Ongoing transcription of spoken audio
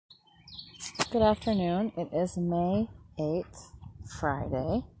Good afternoon. It is May 8th,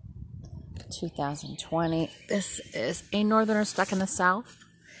 Friday, 2020. This is A Northerner Stuck in the South,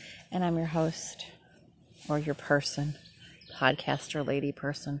 and I'm your host, or your person, podcaster, lady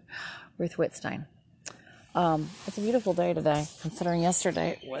person, Ruth Whitstein. It's a beautiful day today, considering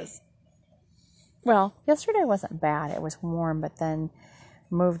yesterday wasn't bad. It was warm, but then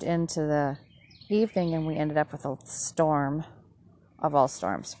moved into the evening, and we ended up with a storm of all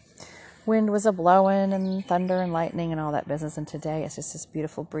storms. Wind was a-blowing and thunder and lightning and all that business. And today it's just this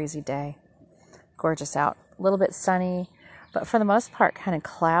beautiful breezy day. Gorgeous out. A little bit sunny, but for the most part kind of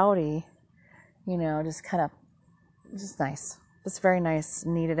cloudy. Just nice. Just very nice.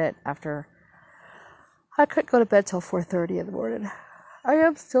 Needed it after I couldn't go to bed till 4:30 in the morning. I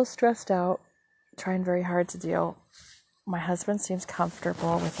am still stressed out. Trying very hard to deal. My husband seems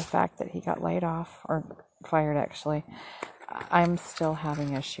comfortable with the fact that he got laid off, or fired actually. I'm still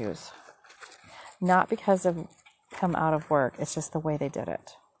having issues. Not because of him out of work, it's just the way they did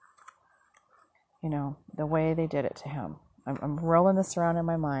it. The way they did it to him. I'm rolling this around in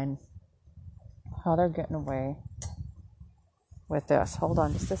my mind. How they're getting away with this. Hold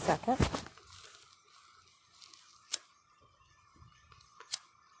on just a second.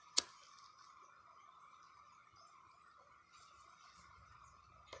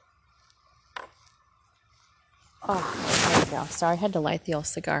 Oh, there we go. Sorry, I had to light the old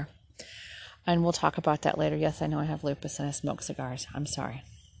cigar. And we'll talk about that later. Yes, I know I have lupus and I smoke cigars. I'm sorry.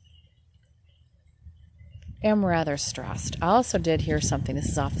 I'm rather stressed. I also did hear something. This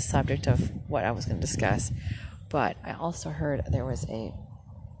is off the subject of what I was going to discuss. But I also heard there was a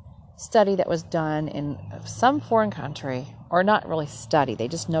study that was done in some foreign country, or not really study. They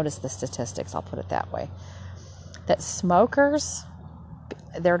just noticed the statistics, I'll put it that way. That smokers,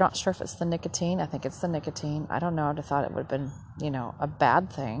 they're not sure if it's the nicotine. I think it's the nicotine. I don't know. I'd have thought it would have been, a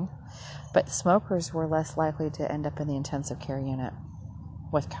bad thing. But smokers were less likely to end up in the intensive care unit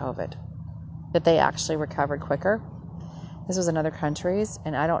with COVID. That they actually recovered quicker. This was in other countries,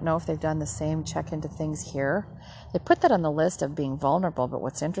 and I don't know if they've done the same check into things here. They put that on the list of being vulnerable, but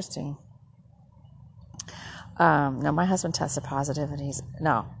what's interesting, no, my husband tested positive, and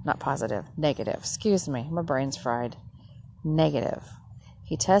negative. Excuse me, my brain's fried. Negative.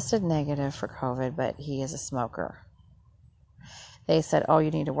 He tested negative for COVID, but he is a smoker. They said, oh,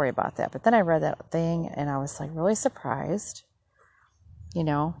 you need to worry about that. But then I read that thing, and I was really surprised.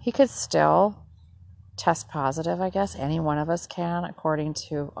 He could still test positive, I guess. Any one of us can, according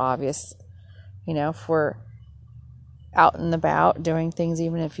to obvious, if we're out and about doing things,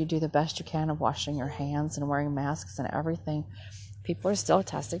 even if you do the best you can of washing your hands and wearing masks and everything, people are still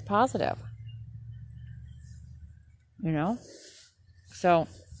testing positive. So,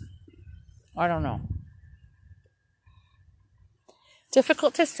 I don't know.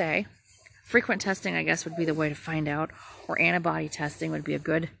 Difficult to say. Frequent testing, I guess, would be the way to find out, or antibody testing would be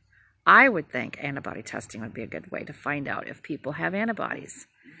I would think antibody testing would be a good way to find out if people have antibodies.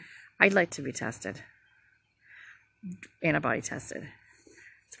 I'd like to be antibody tested.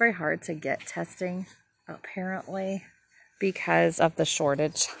 It's very hard to get testing, apparently, because of the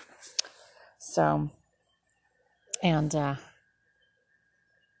shortage. So,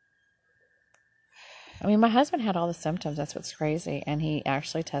 my husband had all the symptoms. That's what's crazy. And he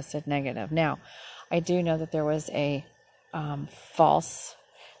actually tested negative. Now, I do know that there was there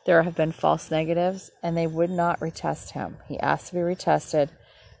have been false negatives, and they would not retest him. He asked to be retested,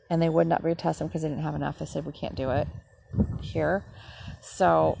 and they would not retest him because they didn't have enough. They said, we can't do it here.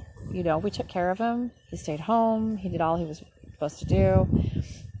 So, we took care of him. He stayed home. He did all he was supposed to do.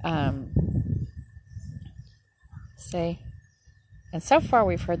 And so far,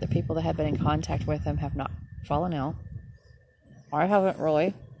 we've heard that people that have been in contact with him have not fallen ill. I haven't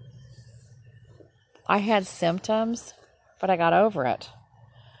really. I had symptoms, but I got over it.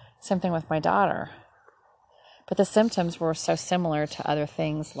 Same thing with my daughter. But the symptoms were so similar to other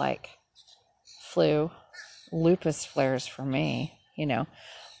things like flu, lupus flares for me.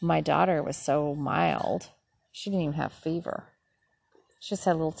 My daughter was so mild. She didn't even have fever. She just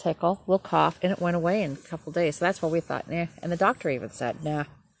had a little tickle, a little cough, and it went away in a couple of days. So that's what we thought, nah. And the doctor even said, nah.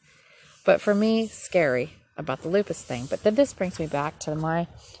 But for me, scary about the lupus thing. But then this brings me back to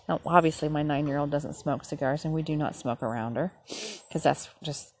obviously my 9-year-old doesn't smoke cigars, and we do not smoke around her. Because that's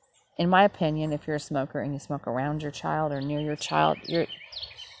just, in my opinion, if you're a smoker and you smoke around your child or near your child,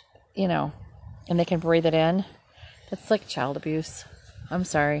 and they can breathe it in, it's like child abuse. I'm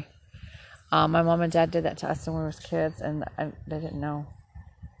sorry. My mom and dad did that to us when we were kids, and they didn't know.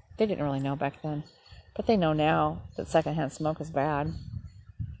 They didn't really know back then. But they know now that secondhand smoke is bad.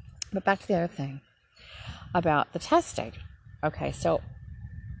 But back to the other thing about the testing. Okay, so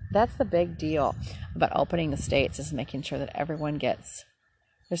That's the big deal about opening the states, is making sure that everyone gets,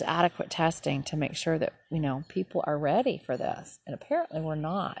 there's adequate testing to make sure that, people are ready for this. And apparently we're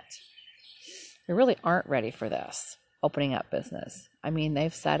not. We really aren't ready for this, opening up business. I mean,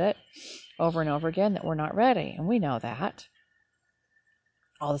 they've said it over and over again that we're not ready. And we know that.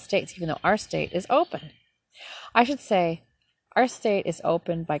 All the states, even though our state is open. I should say our state is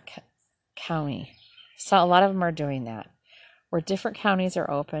open by county. So a lot of them are doing that. Where different counties are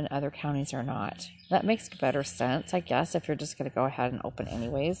open, other counties are not. That makes better sense, I guess, if you're just going to go ahead and open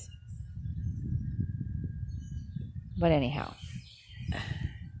anyways. But anyhow,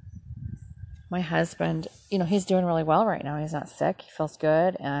 my husband, he's doing really well right now. He's not sick. He feels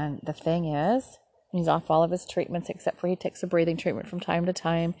good. And the thing is, he's off all of his treatments except for he takes a breathing treatment from time to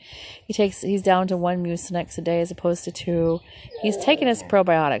time. He's down to 1 Mucinex a day as opposed to 2. He's taking his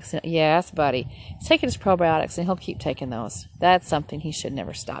probiotics. Yes, buddy. He's taking his probiotics and he'll keep taking those. That's something he should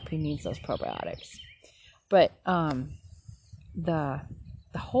never stop. He needs those probiotics. But the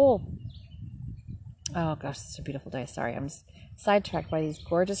whole, oh gosh, it's a beautiful day. Sorry, I'm sidetracked by these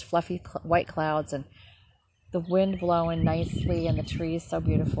gorgeous fluffy white clouds and the wind blowing nicely and the trees so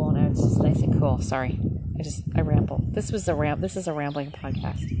beautiful, and it's just nice and cool. Sorry, I ramble. This is a rambling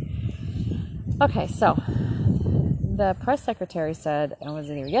podcast. Okay, so the press secretary said, it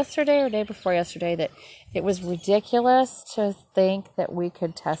was either yesterday or day before yesterday, that it was ridiculous to think that we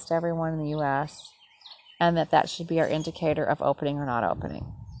could test everyone in the U.S. and that should be our indicator of opening or not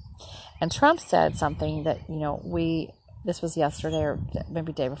opening. And Trump said something that, this was yesterday or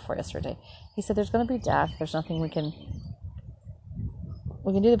maybe day before yesterday. He said there's going to be death. There's nothing we can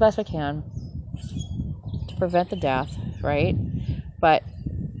do the best we can to prevent the death, right? But,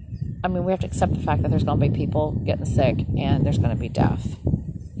 we have to accept the fact that there's going to be people getting sick and there's going to be death.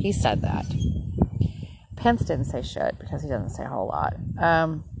 He said that. Pence didn't say shit because he doesn't say a whole lot.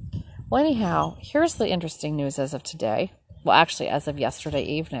 Well, anyhow, here's the interesting news as of today. Well, actually, as of yesterday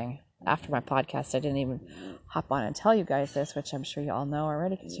evening. After my podcast, I didn't even hop on and tell you guys this, which I'm sure you all know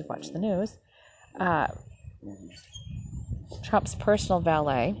already because you watch the news. Trump's personal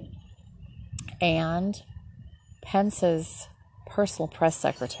valet and Pence's personal press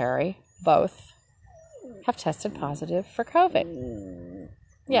secretary, both, have tested positive for COVID.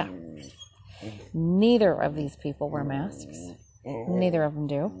 Yeah. Neither of these people wear masks. Neither of them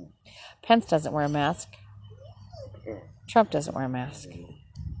do. Pence doesn't wear a mask. Trump doesn't wear a mask.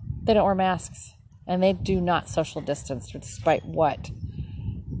 They don't wear masks, and they do not social distance, despite what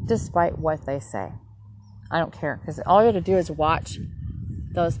they say. I don't care, because all you have to do is watch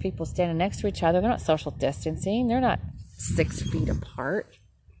those people standing next to each other. They're not social distancing. They're not 6 feet apart.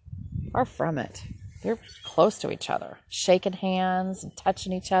 Far from it. They're close to each other, shaking hands and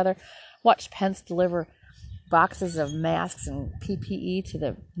touching each other. Watch Pence deliver boxes of masks and PPE to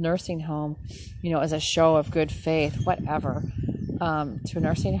the nursing home, as a show of good faith, whatever. To a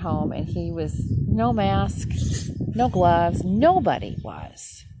nursing home, and he was no mask, no gloves. Nobody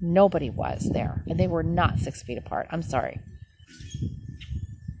was there, and they were not 6 feet apart. I'm sorry.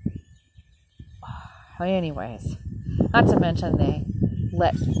 Anyways, not to mention they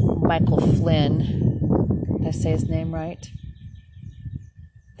let Michael Flynn, did I say his name right?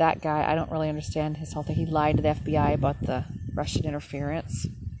 That guy, I don't really understand his whole thing. He lied to the FBI about the Russian interference.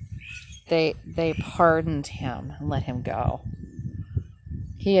 They pardoned him and let him go.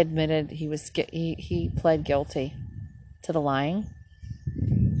 He admitted he pled guilty to the lying.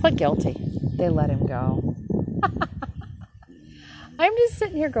 Pled guilty. They let him go. I'm just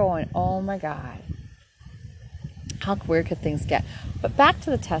sitting here going, oh my God. How weird could things get? But back to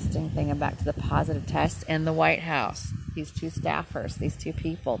the testing thing and back to the positive test and the White House. These 2 staffers, these 2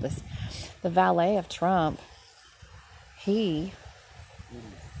 people, the valet of Trump, he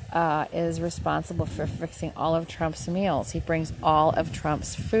is responsible for fixing all of Trump's meals. He brings all of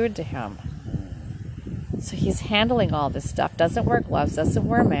Trump's food to him. So he's handling all this stuff. Doesn't wear gloves, doesn't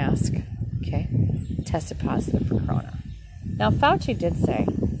wear a mask. Okay. Tested positive for corona. Now, Fauci did say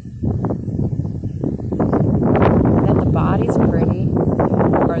that the body's pretty,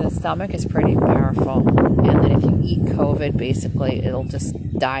 or the stomach is pretty powerful, and that if you eat COVID, basically, it'll just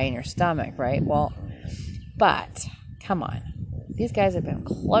die in your stomach, right? Well, but, come on. These guys have been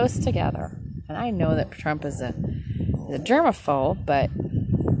close together. And I know that Trump is a germaphobe, but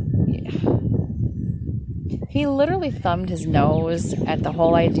he literally thumbed his nose at the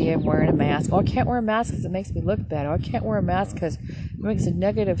whole idea of wearing a mask. Oh, I can't wear a mask because it makes me look bad. Oh, I can't wear a mask because it makes a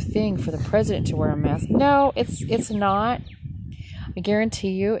negative thing for the president to wear a mask. No, it's not. I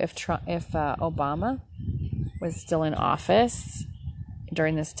guarantee you, if Obama was still in office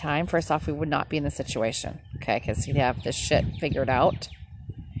during this time, first off, we would not be in this situation, okay, because he'd have this shit figured out.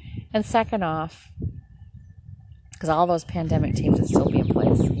 And second off, because all those pandemic teams would still be in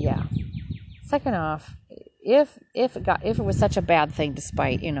place. Yeah. Second off, if it was such a bad thing,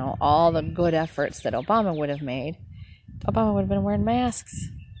 despite all the good efforts that Obama would have made, Obama would have been wearing masks.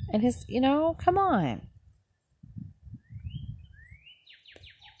 And his, come on.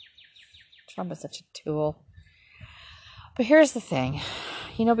 Trump is such a tool. But here's the thing,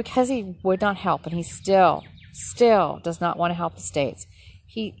 because he would not help, and he still does not want to help the states.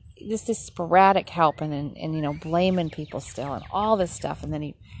 This is sporadic help, and blaming people still, and all this stuff, and then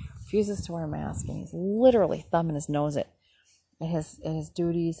he refuses to wear a mask, and he's literally thumbing his nose at his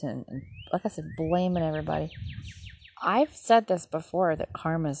duties, and like I said, blaming everybody. I've said this before, that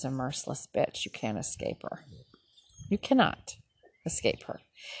karma is a merciless bitch. You can't escape her. You cannot escape her.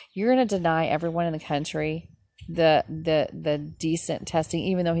 You're going to deny everyone in the country the decent testing,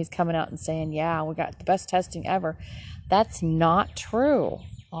 even though he's coming out and saying, yeah, we got the best testing ever. That's not true.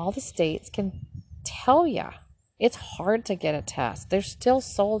 All the states can tell you it's hard to get a test. They're still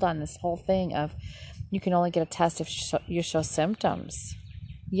sold on this whole thing of you can only get a test if you show symptoms.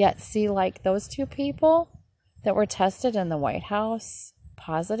 Yet, see, like those two people that were tested in the White House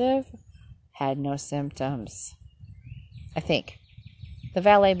positive had no symptoms. I think the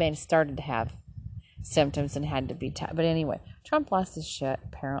valet maid started to have symptoms and had to be tested. But anyway, Trump lost his shit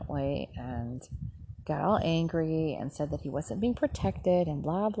apparently and got all angry and said that he wasn't being protected and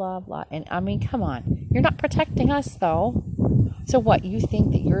blah blah blah. And I mean, come on, you're not protecting us though. So what, you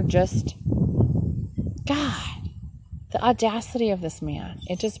think that you're just, God, the audacity of this man,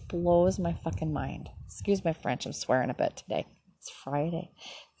 it just blows my fucking mind. Excuse my French, I'm swearing a bit today. It's Friday.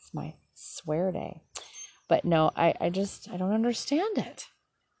 It's my swear day. But no, I don't understand it.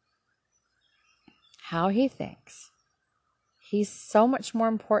 How he thinks he's so much more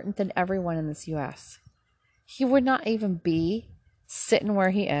important than everyone in this U.S. He would not even be sitting where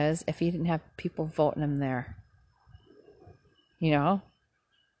he is if he didn't have people voting him there. Well,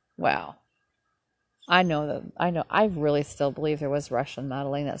 I really still believe there was Russian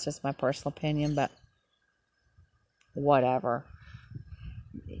meddling. That's just my personal opinion, but whatever.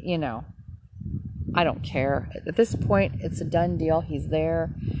 I don't care. At this point, it's a done deal. He's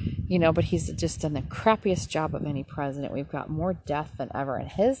there, but he's just done the crappiest job of any president. We've got more death than ever, and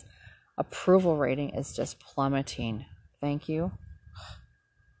his approval rating is just plummeting. Thank you.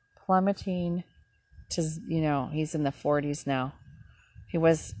 Plummeting to, he's in the 40s now. He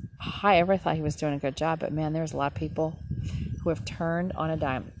was high. I thought he was doing a good job, but man, there's a lot of people who have turned on a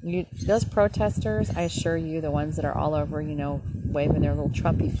dime. Those protesters, I assure you, the ones that are all over, waving their little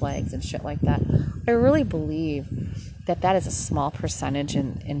Trumpy flags and shit like that, I really believe that is a small percentage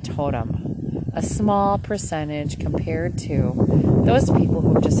in totem. A small percentage compared to those people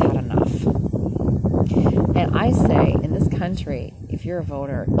who have just had enough. And I say, in this country, if you're a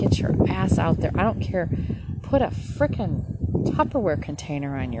voter, get your ass out there. I don't care. Put a frickin' Tupperware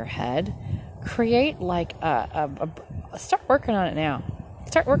container on your head. Create like start working on it now.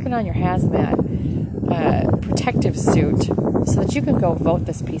 Start working on your hazmat protective suit so that you can go vote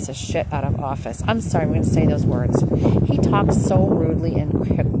this piece of shit out of office. I'm sorry, I'm going to say those words. He talks so rudely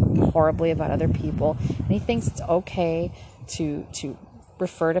and horribly about other people, and he thinks it's okay to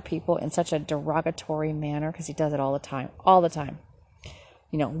refer to people in such a derogatory manner because he does it all the time.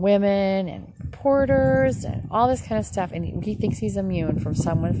 Women and reporters and all this kind of stuff, and he thinks he's immune from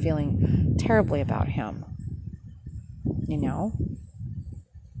someone feeling terribly about him.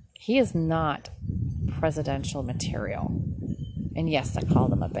 He is not presidential material. And yes, I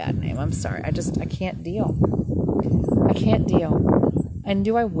called him a bad name. I'm sorry. I can't deal. I can't deal. And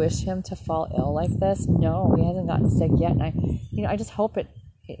do I wish him to fall ill like this? No, he hasn't gotten sick yet. And I just hope it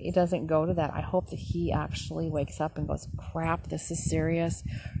doesn't go to that. I hope that he actually wakes up and goes, crap, this is serious.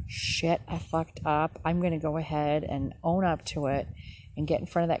 Shit, I fucked up. I'm going to go ahead and own up to it and get in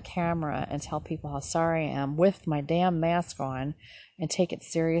front of that camera and tell people how sorry I am with my damn mask on and take it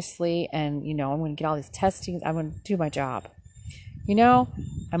seriously. And, I'm going to get all these testings. I'm going to do my job.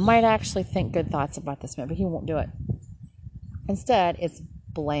 I might actually think good thoughts about this man, but he won't do it. Instead, it's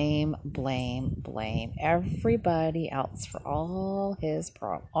blame everybody else for all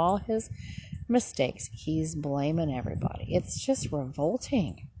his mistakes. He's blaming everybody. It's just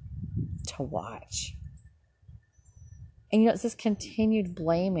revolting to watch. And it's this continued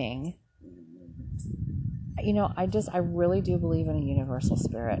blaming. I really do believe in a universal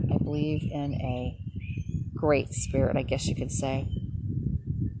spirit. I believe in a great spirit, I guess you could say.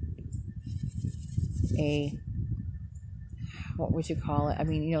 What would you call it? I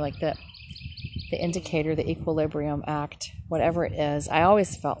mean, like the indicator, the equilibrium act, whatever it is. I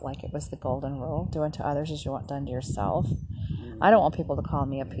always felt like it was the golden rule: do unto others as you want done to yourself. I don't want people to call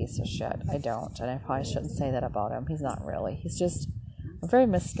me a piece of shit. I don't. And I probably shouldn't say that about him. He's not really. He's just a very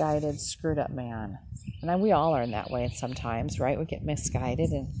misguided, screwed up man. And we all are in that way sometimes, right? We get misguided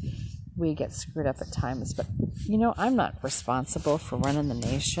and we get screwed up at times. But, I'm not responsible for running the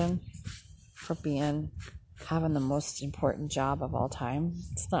nation, for having the most important job of all time.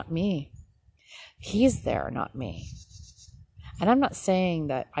 It's not me. He's there, not me. And I'm not saying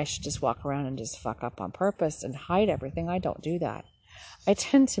that I should just walk around and just fuck up on purpose and hide everything. I don't do that. I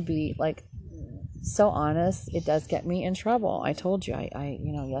tend to be so honest. It does get me in trouble. I told you,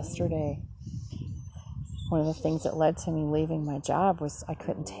 yesterday, one of the things that led to me leaving my job was I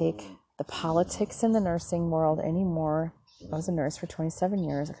couldn't take the politics in the nursing world anymore. I was a nurse for 27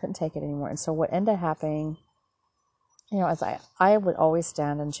 years. I couldn't take it anymore. And so what ended up happening, as I would always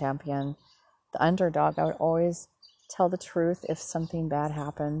stand and champion the underdog. I would always tell the truth if something bad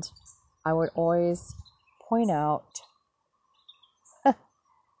happened. I would always point out,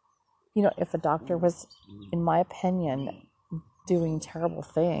 if a doctor was, in my opinion, doing terrible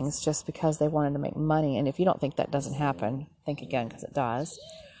things just because they wanted to make money. And if you don't think that doesn't happen, think again, because it does.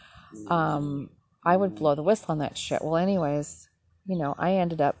 I would blow the whistle on that shit. Well, anyways, I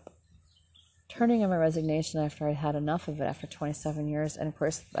ended up turning in my resignation after I had enough of it after 27 years. And of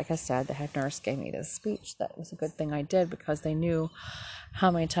course, like I said, the head nurse gave me this speech. That was a good thing I did because they knew how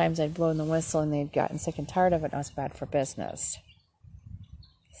many times I'd blown the whistle and they'd gotten sick and tired of it and I was bad for business.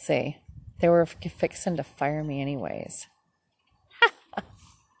 See, they were fixing to fire me anyways.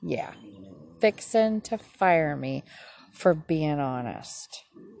 Yeah, fixing to fire me for being honest.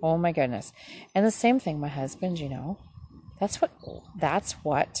 Oh my goodness. And the same thing, my husband, That's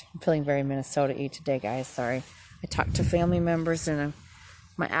what I'm feeling very Minnesota-y today, guys. Sorry. I talked to family members and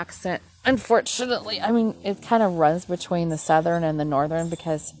my accent, unfortunately, it kind of runs between the southern and the northern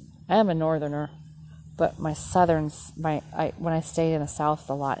because I am a northerner, but my southerns, when I stay in the south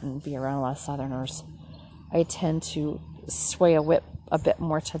a lot and be around a lot of southerners, I tend to sway a bit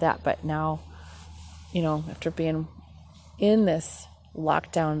more to that. But now, after being in this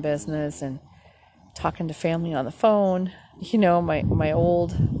lockdown business and talking to family on the phone, my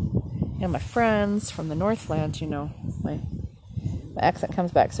old, my friends from the Northland, my accent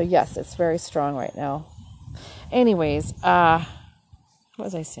comes back. So yes, it's very strong right now. Anyways, what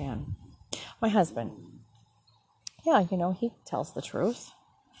was I saying? My husband. Yeah, he tells the truth.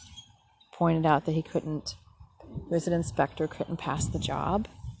 Pointed out that he was an inspector, couldn't pass the job.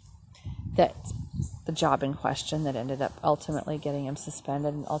 That the job in question that ended up ultimately getting him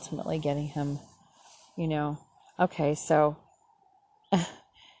suspended and ultimately getting him, okay, so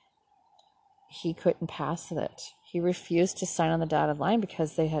he couldn't pass it. He refused to sign on the dotted line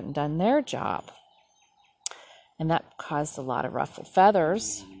because they hadn't done their job. And that caused a lot of ruffled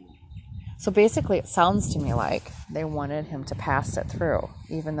feathers. So basically it sounds to me like they wanted him to pass it through,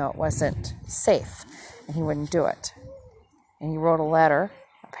 even though it wasn't safe, and he wouldn't do it. And he wrote a letter,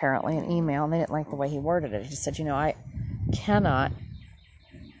 apparently an email, and they didn't like the way he worded it. He just said, I cannot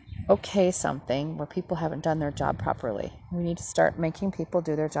okay something where people haven't done their job properly. We need to start making people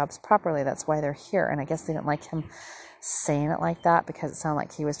do their jobs properly. That's why they're here. And I guess they didn't like him saying it like that because it sounded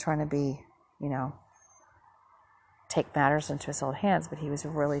like he was trying to be, take matters into his own hands, but he was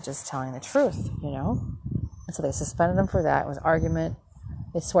really just telling the truth, And so they suspended him for that. It was an argument.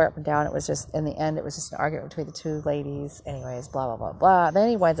 They swear up and down. It was just, in the end, it was just an argument between the two ladies. Anyways, blah, blah, blah, blah. Then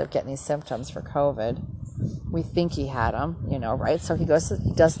he winds up getting these symptoms for COVID. We think he had them, right? So he does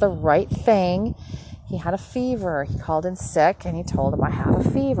the right thing. He had a fever. He called in sick and he told them, I have a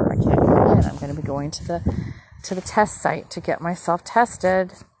fever. I can't come in. I'm going to be going to the test site to get myself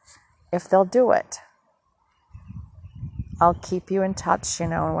tested if they'll do it. I'll keep you in touch,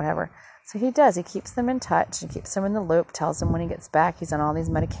 and whatever. So he does. He keeps them in touch and keeps them in the loop, tells them when he gets back he's on all these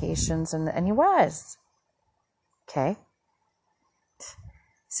medications, and he was. Okay?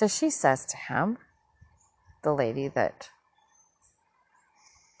 So she says to him, the lady the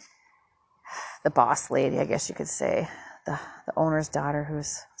boss lady, I guess you could say, the owner's daughter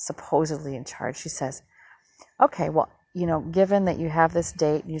who's supposedly in charge, she says, okay, well, given that you have this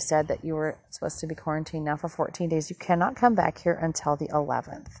date, you said that you were supposed to be quarantined now for 14 days, you cannot come back here until the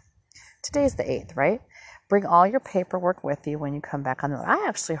 11th. Today's the 8th, right? Bring all your paperwork with you when you come back on I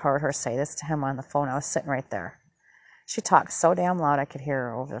actually heard her say this to him on the phone. I was sitting right there. She talked so damn loud I could hear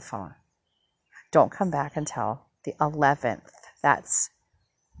her over the phone. Don't come back until the 11th. That's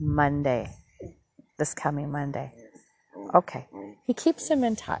Monday. This coming Monday. Okay. He keeps him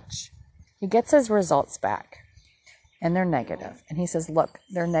in touch. He gets his results back. And they're negative. And he says, look,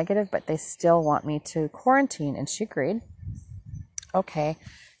 they're negative, but they still want me to quarantine. And she agreed. Okay.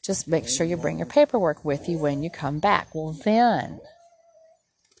 Just make sure you bring your paperwork with you when you come back. Well, then,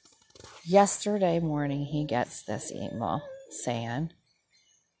 yesterday morning, he gets this email saying,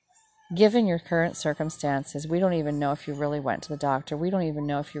 given your current circumstances, we don't even know if you really went to the doctor. We don't even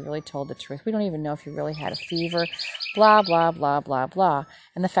know if you really told the truth. We don't even know if you really had a fever, blah, blah, blah, blah, blah.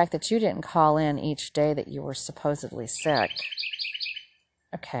 And the fact that you didn't call in each day that you were supposedly sick.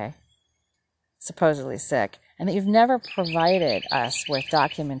 Okay. Supposedly sick. And that you've never provided us with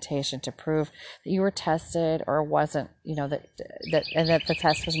documentation to prove that you were tested or wasn't, and that the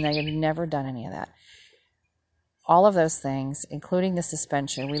test was negative. You've never done any of that. All of those things, including the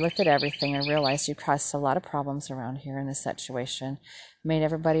suspension, we looked at everything and realized you caused a lot of problems around here in this situation, made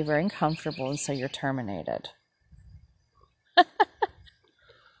everybody very uncomfortable, and so you're terminated.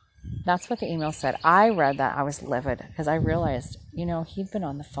 That's what the email said. I read that. I was livid because I realized, he'd been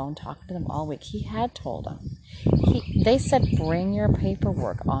on the phone talking to them all week. He had told them. They said, bring your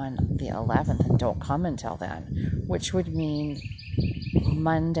paperwork on the 11th and don't come until then, which would mean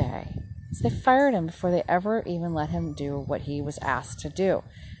Monday. So they fired him before they ever even let him do what he was asked to do.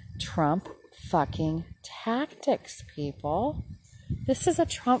 Trump fucking tactics, people. This is a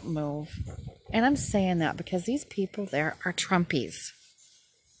Trump move. And I'm saying that because these people there are Trumpies.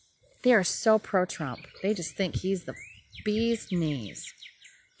 They are so pro-Trump. They just think he's the bee's knees.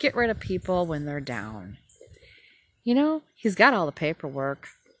 Get rid of people when they're down. He's got all the paperwork.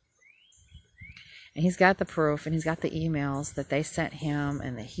 And he's got the proof, and he's got the emails that they sent him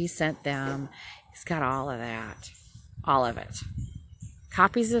and that he sent them. He's got all of that. All of it.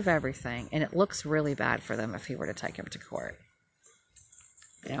 Copies of everything. And it looks really bad for them if he were to take him to court.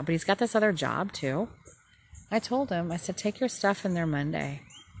 But he's got this other job, too. I told him, I said, take your stuff in there Monday.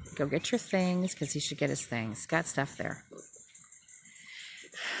 Go get your things, because he should get his things. He's got stuff there.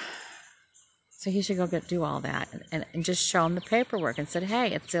 So he should go do all that and just show him the paperwork and said,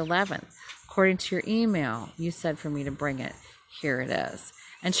 hey, it's the 11th. According to your email, you said for me to bring it. Here it is.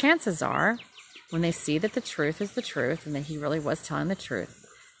 And chances are, when they see that the truth is the truth and that he really was telling the truth,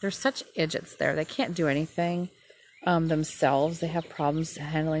 they're such idiots there. They can't do anything themselves. They have problems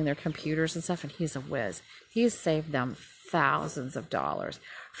handling their computers and stuff, and he's a whiz. He's saved them thousands of dollars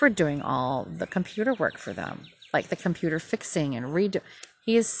for doing all the computer work for them, like the computer fixing and redo.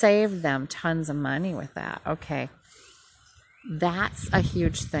 He has saved them tons of money with that. Okay. That's a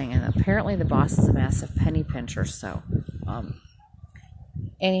huge thing. And apparently the boss is a massive penny pincher. So,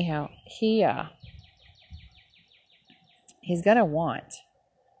 anyhow, he's going to want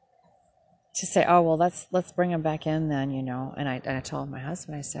to say, oh, well, let's bring him back in then, And I told my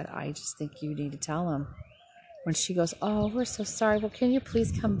husband, I said, I just think you need to tell him. When she goes, oh, we're so sorry. Well, can you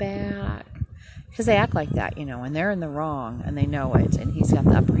please come back? Because they act like that, and they're in the wrong, and they know it, and he's got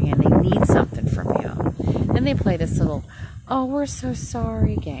the upper hand. They need something from him. And they play this little, oh, we're so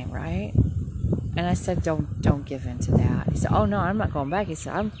sorry game, right? And I said, don't give in to that. He said, oh, no, I'm not going back. He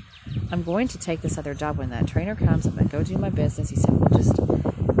said, I'm going to take this other job. When that trainer comes, I'm going to go do my business. He said, we'll just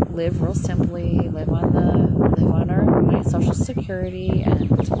live real simply, live on our Social Security, and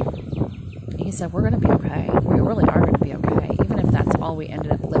he said, we're going to be okay. We really are going to be okay. Even if that's all we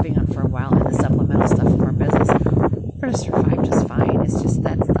ended up living on for a while and the supplemental stuff from our business, we're going to survive just fine. It's just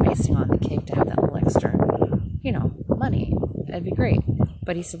that's the icing on the cake to have that little extra, money. That'd be great.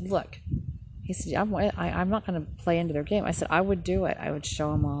 But he said, look, I'm not going to play into their game. I said, I would do it. I would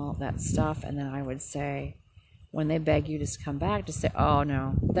show them all that stuff. And then I would say, when they beg you to come back, just say, oh,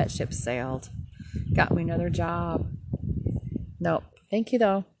 no, that ship sailed. Got me another job. Nope. Thank you,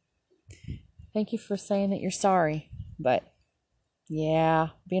 though. Thank you for saying that you're sorry. But, yeah,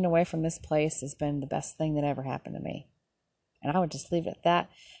 being away from this place has been the best thing that ever happened to me. And I would just leave it at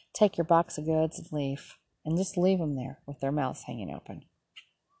that. Take your box of goods and leave. And just leave them there with their mouths hanging open.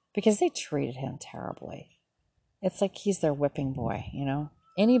 Because they treated him terribly. It's like he's their whipping boy,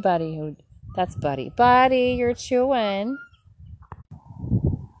 Anybody who... That's Buddy. Buddy, you're chewing.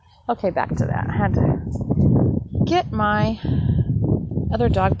 Okay, back to that. I had to get my other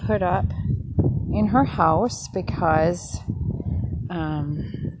dog put up in her house because, long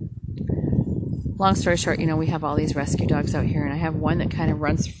story short, we have all these rescue dogs out here, and I have one that kind of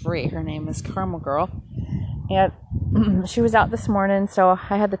runs free. Her name is Caramel Girl. And she was out this morning, so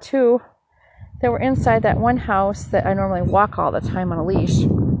I had the two that were inside that one house that I normally walk all the time on a leash.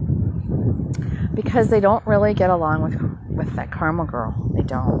 Because they don't really get along with that Caramel Girl. They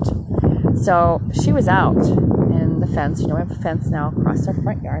don't. So she was out in the fence. We have a fence now across our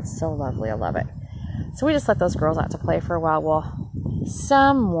front yard. It's so lovely. I love it. So we just let those girls out to play for a while. Well,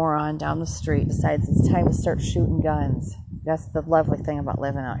 some moron down the street decides it's time to start shooting guns. That's the lovely thing about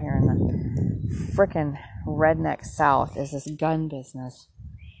living out here in the frickin' redneck South is this gun business.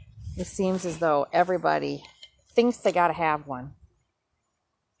 It seems as though everybody thinks they gotta have one.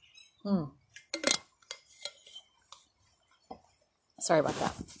 Sorry about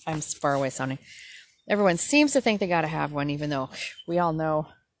that. I'm far away sounding. Everyone seems to think they gotta have one, even though we all know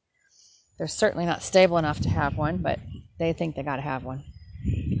they're certainly not stable enough to have one, but they think they gotta have one.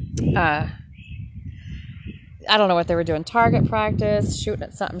 I don't know what they were doing. Target practice, shooting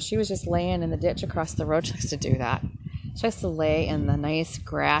at something. She was just laying in the ditch across the road. She likes to do that. She likes to lay in the nice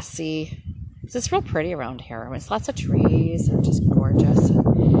grassy. It's real pretty around here. I mean, it's lots of trees and just gorgeous.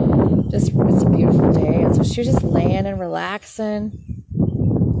 It's a beautiful day. And so she was just laying and relaxing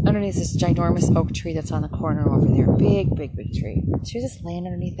underneath this ginormous oak tree that's on the corner over there. Big, big, big tree. She was just laying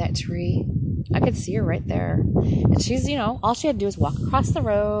underneath that tree. I could see her right there. And she's, all she had to do was walk across the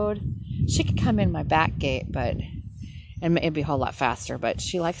road. She could come in my back gate, and it'd be a whole lot faster, but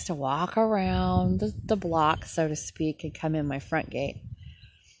she likes to walk around the block, so to speak, and come in my front gate.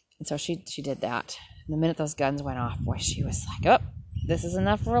 And so she did that. And the minute those guns went off, boy, she was like, oh, this is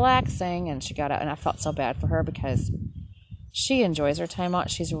enough relaxing. And she got out, and I felt so bad for her because she enjoys her time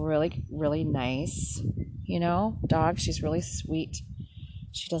out. She's really, really nice, dog. She's really sweet.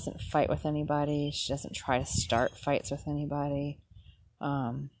 She doesn't fight with anybody. She doesn't try to start fights with anybody.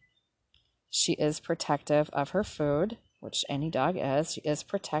 She is protective of her food, which any dog is. She is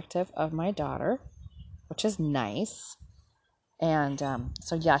protective of my daughter, which is nice. And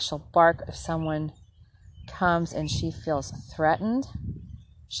so, yeah, she'll bark if someone comes and she feels threatened.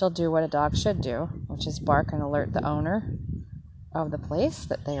 She'll do what a dog should do, which is bark and alert the owner of the place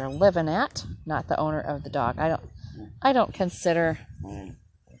that they are living at, not the owner of the dog. I don't consider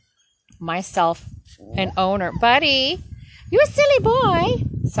myself an owner. Buddy, you a silly boy.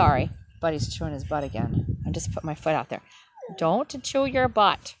 Sorry. Buddy's chewing his butt again. I just put my foot out there. Don't chew your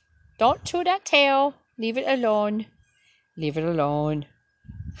butt. Don't chew that tail. Leave it alone. Leave it alone.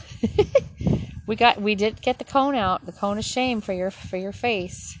 We did get the cone out. The cone of shame for your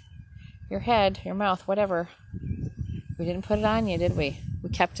face, your head, your mouth, whatever. We didn't put it on you, did we?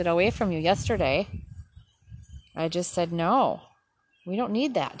 We kept it away from you yesterday. I just said no. We don't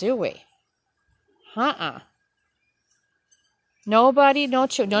need that, do we? Nobody, no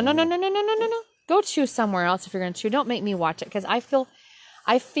chew. No. Go chew somewhere else if you're going to chew. Don't make me watch it because I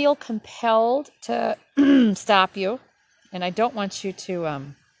feel compelled to stop you, and I don't want you to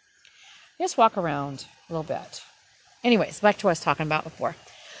just walk around a little bit. Anyways, back to what I was talking about before.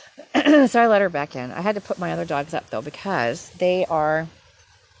 So I let her back in. I had to put my other dogs up though because they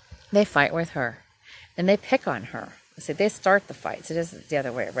fight with her, and they pick on her. See, they start the fights. It isn't the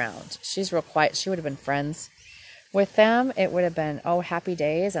other way around. She's real quiet. She would have been friends with them. It would have been, happy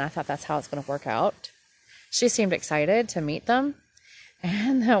days, and I thought that's how it's going to work out. She seemed excited to meet them.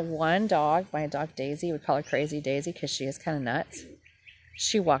 And that one dog, my dog Daisy, we call her Crazy Daisy because she is kind of nuts.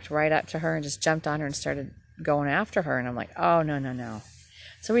 She walked right up to her and just jumped on her and started going after her. And I'm like, oh, no.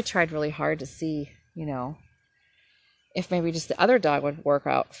 So we tried really hard to see, if maybe just the other dog would work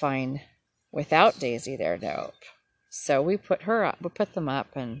out fine without Daisy there. Nope. So we put them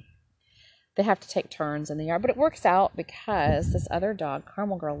up, and they have to take turns in the yard, but it works out because this other dog,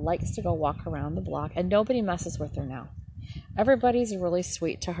 Caramel Girl, likes to go walk around the block, and nobody messes with her now. Everybody's really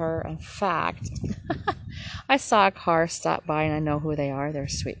sweet to her. In fact, I saw a car stop by, and I know who they are. They're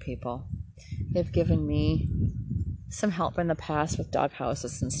sweet people. They've given me some help in the past with dog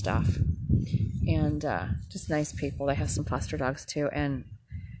houses and stuff, and just nice people. They have some foster dogs too, and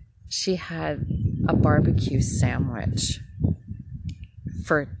she had a barbecue sandwich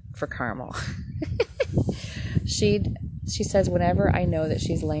for Caramel. She says whenever I know that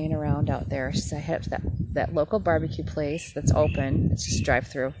she's laying around out there, she says I head up to that local barbecue place that's open. It's just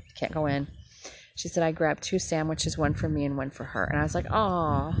drive-through. Can't go in. She said I grabbed 2 sandwiches, one for me and one for her. And I was like,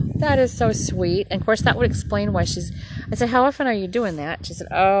 oh, that is so sweet. And of course that would explain why I said, how often are you doing that? She said,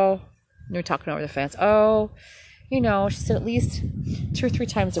 we were talking over the fence. She said at least 2 or 3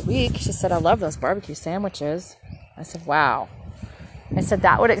 times a week. She said, I love those barbecue sandwiches. I said, wow. I said,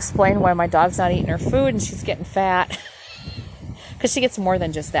 that would explain why my dog's not eating her food and she's getting fat. Because she gets more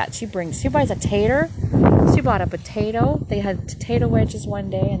than just that. She buys a tater. She bought a potato. They had potato wedges one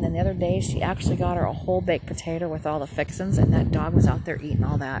day, and then the other day she actually got her a whole baked potato with all the fixins, and that dog was out there eating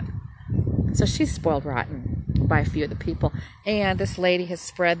all that. So she's spoiled rotten by a few of the people. And this lady has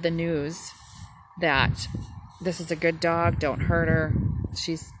spread the news that this is a good dog, don't hurt her.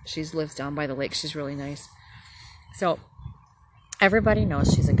 She's lives down by the lake. She's really nice. So everybody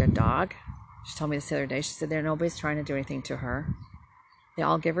knows she's a good dog. She told me this the other day. She said nobody's trying to do anything to her. They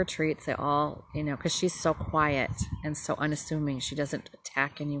all give her treats. They all, because she's so quiet and so unassuming. She doesn't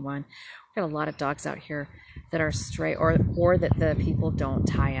attack anyone. We've got a lot of dogs out here that are stray, or that the people don't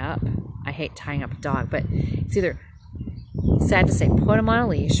tie up. I hate tying up a dog, but it's either, sad to say, put them on a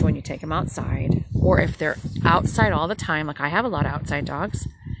leash when you take them outside, or if they're outside all the time, like I have a lot of outside dogs,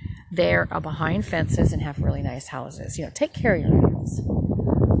 they're behind fences and have really nice houses. Take care of your animals.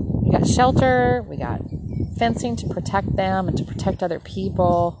 We got shelter, we got fencing to protect them and to protect other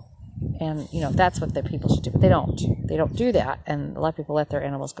people. And, that's what the people should do. But they don't do that. And a lot of people let their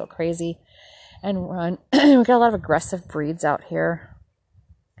animals go crazy and run. We got a lot of aggressive breeds out here.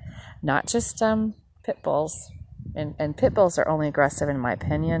 Not just pit bulls. And pit bulls are only aggressive, in my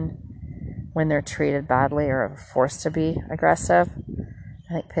opinion, when they're treated badly or are forced to be aggressive.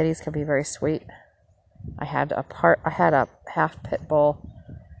 I think pitties can be very sweet. I had a half pit bull,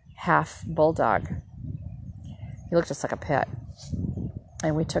 half bulldog. He looked just like a pit.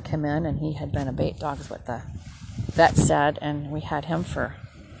 And we took him in, and he had been a bait dog, is what the vet said. And we had him for,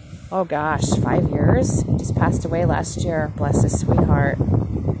 5 years. He just passed away last year. Bless his sweetheart.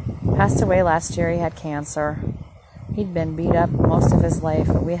 Passed away last year. He had cancer. He'd been beat up most of his life,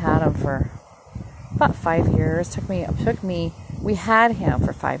 but we had him for about 5 years. We had him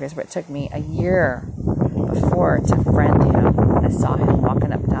for 5 years, but it took me a year before to friend him. I saw him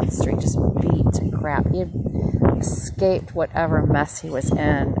walking up and down the street just beat to crap. He had escaped whatever mess he was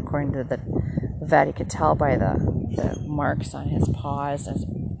in, according to the vet. You could tell by the marks on his paws, his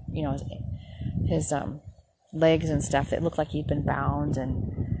legs and stuff. It looked like he'd been bound,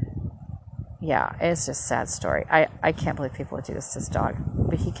 and yeah, it's just a sad story. I can't believe people would do this to his dog.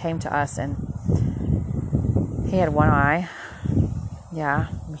 But he came to us, and he had one eye. Yeah,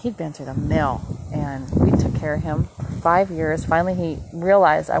 he'd been through the mill, and we took care of him for 5 years. Finally, he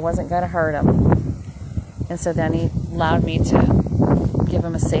realized I wasn't going to hurt him. And so then he allowed me to give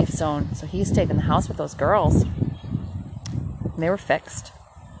him a safe zone. So he stayed in the house with those girls. And they were fixed.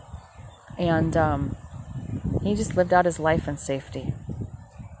 And he just lived out his life in safety.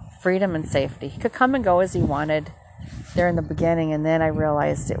 Freedom and safety. He could come and go as he wanted there in the beginning. And then I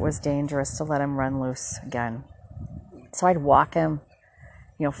realized it was dangerous to let him run loose again. So I'd walk him,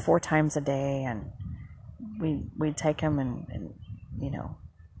 4 times a day. And we'd take him and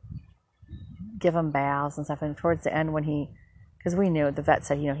give him baths and stuff. And towards the end, because we knew, the vet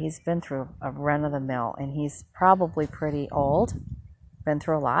said, he's been through a run of the mill, and he's probably pretty old, been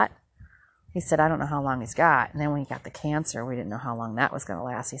through a lot. He said, I don't know how long he's got. And then when he got the cancer, we didn't know how long that was going to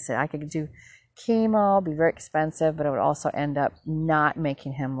last. He said, I could do chemo, be very expensive, but it would also end up not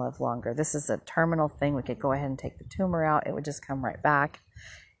making him live longer. This is a terminal thing. We could go ahead and take the tumor out. It would just come right back.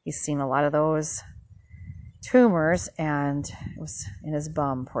 He's seen a lot of those tumors, and it was in his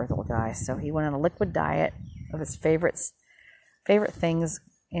bum, poor little guy. So he went on a liquid diet of his favorite things,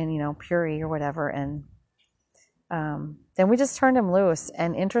 in puree or whatever, and then we just turned him loose.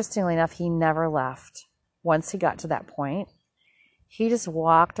 And interestingly enough, he never left. Once he got to that point, he just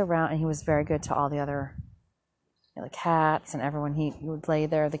walked around, and he was very good to all the other the cats and everyone. He would lay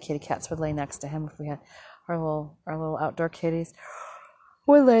there. The kitty cats would lay next to him. If we had our little outdoor kitties,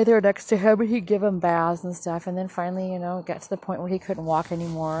 would lay there next to him, and he'd give him baths and stuff. And then finally, it got to the point where he couldn't walk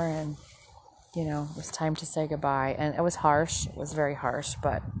anymore, and it was time to say goodbye. And it was harsh. It was very harsh,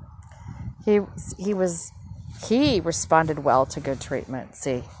 but he responded well to good treatment.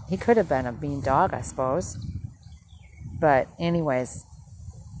 See, he could have been a mean dog, I suppose. But anyways,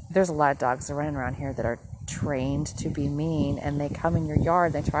 there's a lot of dogs that are running around here that are trained to be mean, and they come in your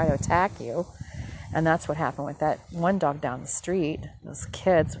yard, they try to attack you. And that's what happened with that one dog down the street. Those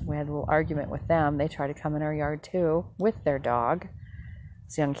kids, we had a little argument with them. They tried to come in our yard too with their dog.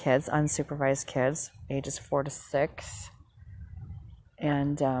 Those young kids, unsupervised kids, ages 4 to 6.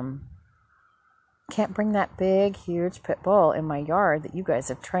 And can't bring that big, huge pit bull in my yard that you guys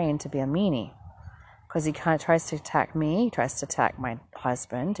have trained to be a meanie. Because he kind of tries to attack me. He tries to attack my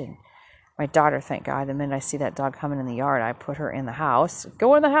husband and my daughter, thank God. The minute I see that dog coming in the yard, I put her in the house.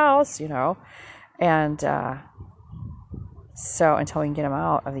 Go in the house, And so until we can get him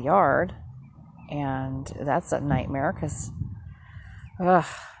out of the yard. And that's a nightmare because,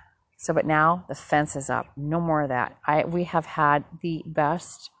 So, but now the fence is up. No more of that. We have had the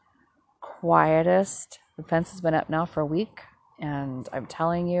best, quietest. The fence has been up now for a week. And I'm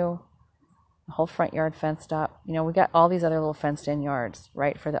telling you, the whole front yard fenced up. We got all these other little fenced in yards,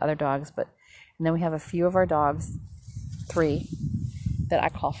 right, for the other dogs. And then we have a few of our dogs, 3, that I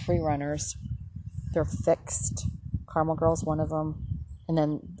call free runners. They're fixed. Caramel Girl's one of them. And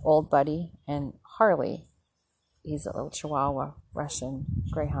then Old Buddy and Harley. He's a little Chihuahua Russian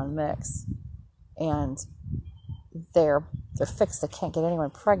Greyhound mix. And they're fixed. They can't get anyone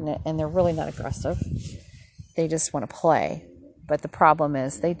pregnant, and they're really not aggressive. They just want to play. But the problem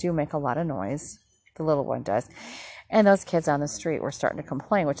is they do make a lot of noise. The little one does. And those kids on the street were starting to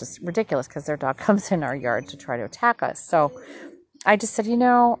complain, which is ridiculous because their dog comes in our yard to try to attack us. So I just said,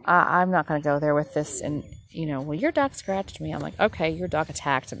 I'm not going to go there with this. And, well, your dog scratched me. I'm like, okay, your dog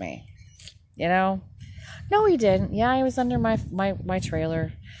attacked me. No, he didn't. Yeah, he was under my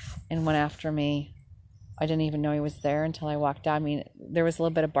trailer and went after me. I didn't even know he was there until I walked out. I mean, there was a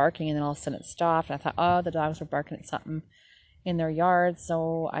little bit of barking, and then all of a sudden it stopped. And I thought, oh, the dogs were barking at something in their yard.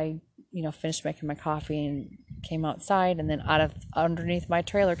 So I, finished making my coffee and came outside. And then underneath my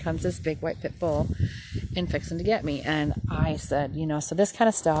trailer comes this big white pit bull and fixing to get me. And I said, so this kind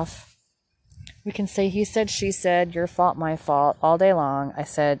of stuff, we can say he said, she said, your fault, my fault, all day long. I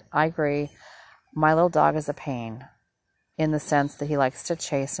said, I agree. My little dog is a pain in the sense that he likes to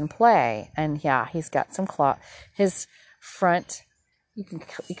chase and play. And yeah, he's got some claw. His front, you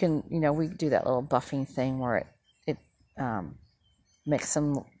can, we do that little buffing thing where it makes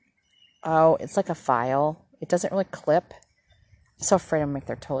some, it's like a file. It doesn't really clip. I'm so afraid I'm gonna make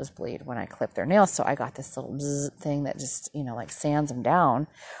their toes bleed when I clip their nails. So I got this little bzz thing that just, like sands them down.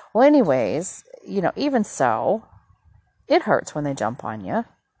 Well, anyways, even so, it hurts when they jump on you.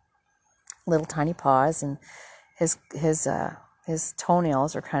 Little tiny paws, and his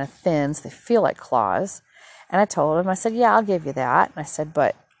toenails are kind of thin, so they feel like claws. And I told him, I said, yeah, I'll give you that. And I said,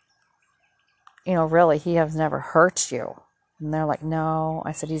 but, really, he has never hurt you. And they're like, no.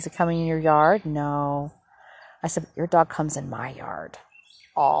 I said, he's coming in your yard? No. I said, your dog comes in my yard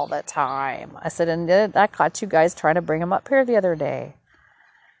all the time. I said, and I caught you guys trying to bring him up here the other day.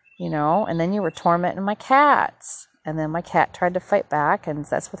 And then you were tormenting my cats. And then my cat tried to fight back, and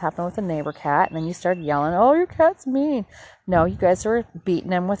that's what happened with the neighbor cat. And then you started yelling, oh, your cat's mean. No, you guys were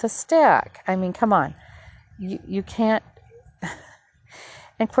beating him with a stick. I mean, come on. You can't.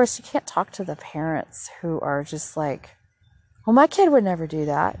 And of course, you can't talk to the parents who are just like, well, my kid would never do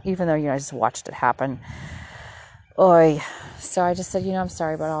that, even though, I just watched it happen. Oy. So I just said, I'm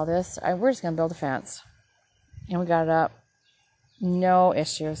sorry about all this. We're just going to build a fence. And we got it up. No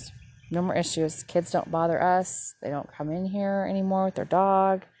issues. No more issues. Kids don't bother us. They don't come in here anymore with their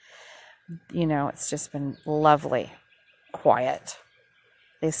dog. It's just been lovely. Quiet.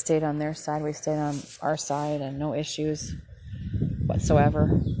 They stayed on their side. We stayed on our side, and no issues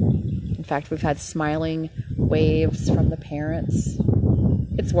whatsoever. In fact, we've had smiling waves from the parents.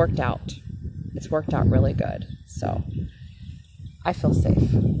 It's worked out. It's worked out really good. So I feel safe.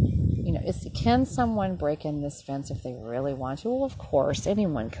 Can someone break in this fence if they really want to? Well, of course,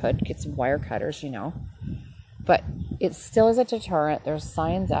 anyone could get some wire cutters, But it still is a deterrent. There's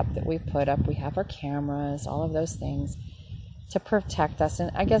signs up that we put up. We have our cameras, all of those things to protect us.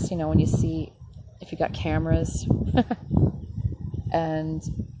 And I guess, when you see, if you got cameras and,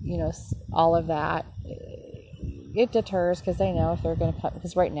 all of that, it deters because they know if they're going to cut.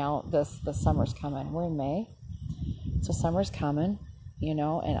 Because right now, the summer's coming. We're in May. So summer's coming. And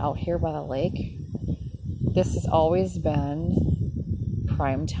out here by the lake, this has always been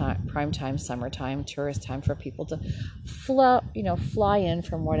prime time, summertime, tourist time for people to fly in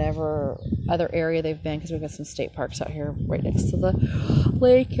from whatever other area they've been, because we've got some state parks out here right next to the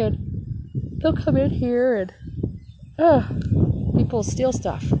lake, and they'll come in here and people steal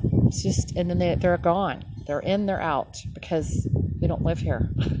stuff. It's just, and then they're gone. They're in, they're out, because they don't live here.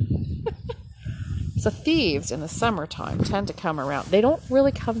 So thieves in the summertime tend to come around. They don't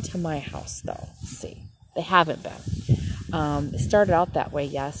really come to my house, though. See, they haven't been. It started out that way,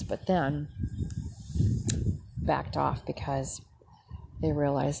 yes, but then backed off because they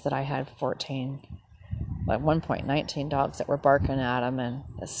realized that I had 14, at one point 19 dogs that were barking at them, and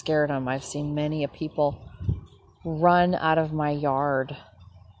it scared them. I've seen many people run out of my yard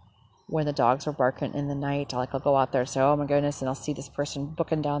when the dogs were barking in the night. I'll go out there and say, oh my goodness, and I'll see this person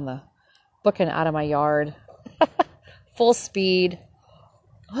booking out of my yard, full speed.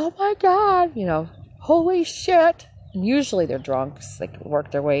 Oh my God, holy shit. And usually they're drunks. They work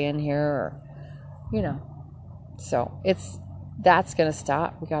their way in here, or, So that's going to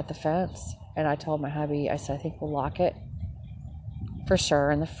stop. We got the fence. And I told my hubby, I said, I think we'll lock it for sure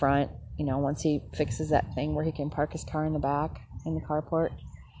in the front. Once he fixes that thing where he can park his car in the back, in the carport.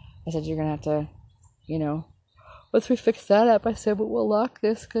 I said, you're going to have to, once we fix that up, I said, but we'll lock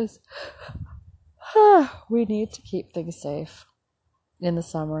this because we need to keep things safe in the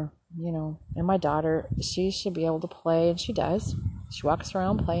summer, And my daughter, she should be able to play, and she does. She walks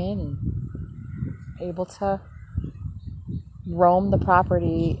around playing and able to roam the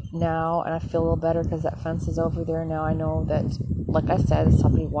property now, and I feel a little better because that fence is over there now. I know that, like I said, if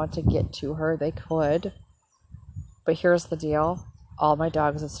somebody wanted to get to her, they could. But here's the deal. All my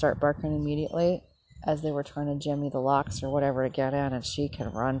dogs would start barking immediately. as they were trying to jimmy the locks or whatever to get in, and she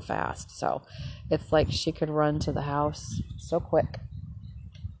can run fast. So it's like she could run to the house so quick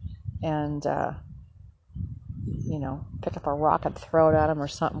and, pick up a rock and throw it at them or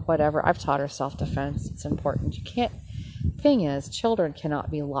something, whatever. I've taught her self-defense. It's important. Thing is, children cannot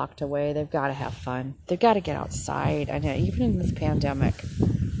be locked away. They've got to have fun. They've got to get outside. I know, even in this pandemic,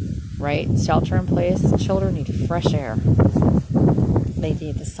 right? Shelter in place, children need fresh air. They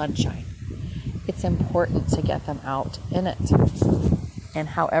need the sunshine. It's important to get them out in it. And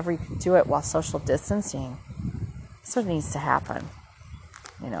however you can do it while social distancing, that's what needs to happen.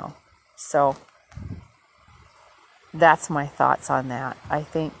 So that's my thoughts on that. I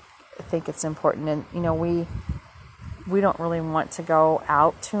think it's important, and we don't really want to go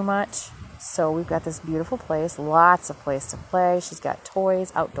out too much. So we've got this beautiful place, lots of place to play. She's got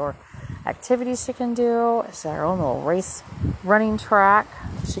toys, outdoor activities she can do. She's got her own little running track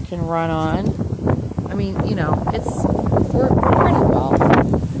she can run on. I mean, we're pretty well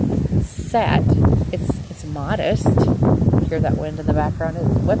set. It's modest. You hear that wind in the background?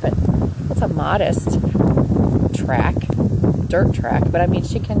 It's whipping. It's a modest dirt track, but I mean,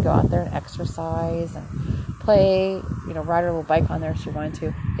 she can go out there and exercise and play, ride her little bike on there if she wanted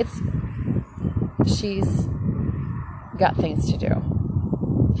to. She's got things to do.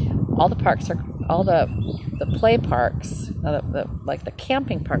 All the parks the play parks, like the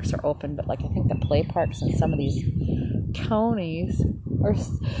camping parks are open, but like I think the play parks in some of these counties are,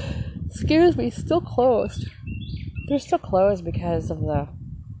 still closed. They're still closed because of the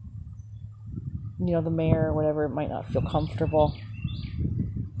mayor or whatever might not feel comfortable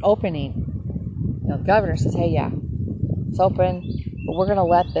opening. The governor says, hey, yeah, it's open, but we're going to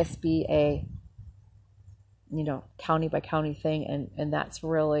let this be a, county by county thing. And that's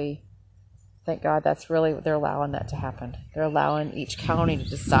really, thank God, they're allowing that to happen. They're allowing each county to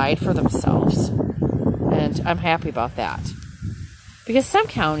decide for themselves. And I'm happy about that. Because some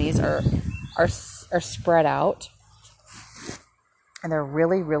counties are spread out and they're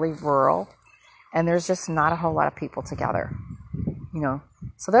really, really rural. And there's just not a whole lot of people together,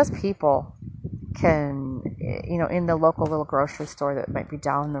 So those people can, in the local little grocery store that might be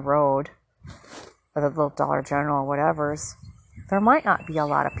down the road, or the little Dollar General or whatever's, there might not be a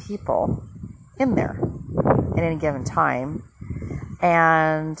lot of people in there at any given time.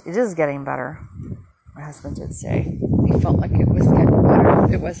 And it is getting better. My husband did say he felt like it was getting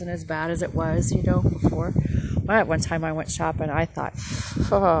better. It wasn't as bad as it was, before. Well, one time I went shopping, I thought,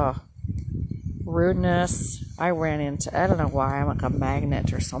 rudeness. I ran into, I don't know why, I'm like a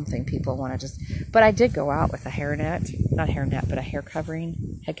magnet or something. People want to but I did go out with a not hairnet, but a head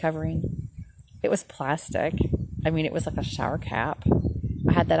covering. It was plastic. I mean, it was like a shower cap.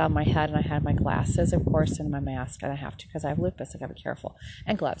 I had that on my head, and I had my glasses, of course, and my mask, and I have to because I have lupus. I gotta be careful,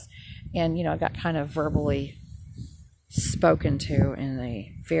 and gloves. And I got kind of verbally spoken to in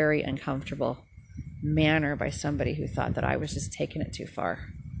a very uncomfortable manner by somebody who thought that I was just taking it too far.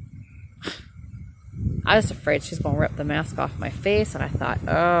 I was afraid she's going to rip the mask off my face, and I thought,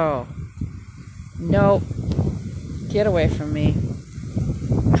 oh, nope, get away from me.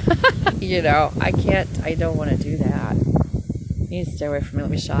 I don't want to do that. You need to stay away from me.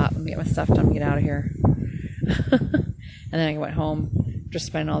 Let me shop. Let me get my stuff done and get out of here. And then I went home, just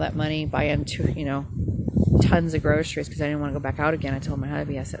spending all that money, buying tons of groceries because I didn't want to go back out again. I told my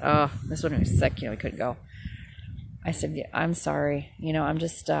hubby, I said, oh, this one was sick, we couldn't go. I said, yeah, I'm sorry. I'm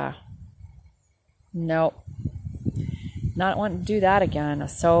just, nope. Not wanting to do that again. I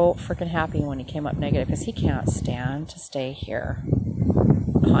was so freaking happy when he came up negative because he cannot stand to stay here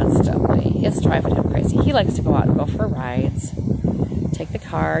constantly. It's driving him crazy. He likes to go out and go for rides, take the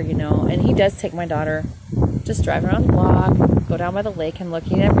car, and he does take my daughter, just drive around the block, go down by the lake and look.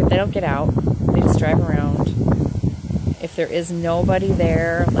 They don't get out. They just drive around. If there is nobody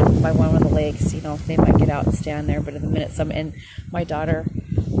there, like by one of the lakes, they might get out and stand there. But in the minute and my daughter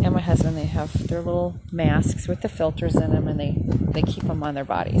and my husband, they have their little masks with the filters in them, and they keep them on their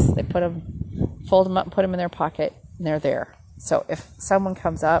bodies. They fold them up, and put them in their pocket, and they're there. So if someone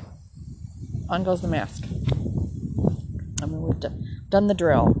comes up, on goes the mask. I mean, we've done the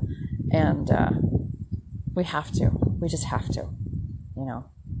drill, and we have to. We just have to,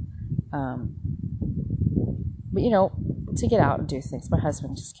 But, to get out and do things, my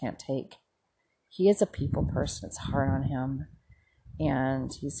husband just can't take. He is a people person. It's hard on him.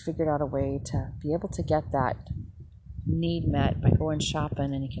 And he's figured out a way to be able to get that need met by going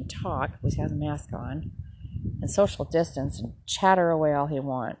shopping, and he can talk because he has a mask on and social distance and chatter away all he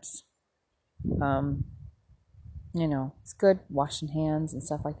wants. It's good washing hands and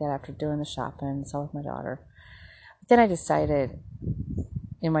stuff like that after doing the shopping. So with my daughter. But then I decided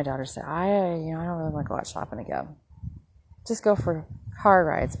And my daughter said, I don't really want to go out shopping again. Just go for car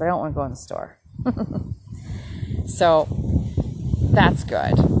rides, but I don't want to go in the store. So that's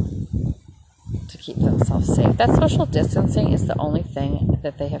good to keep themselves safe. That social distancing is the only thing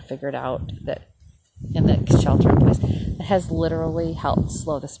that they have figured out that in the shelter in place that has literally helped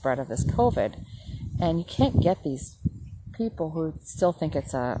slow the spread of this COVID. And you can't get these people who still think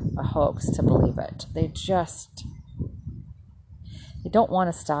it's a hoax to believe it. They don't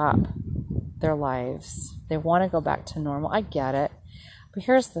want to stop their lives. They want to go back to normal. I get it. But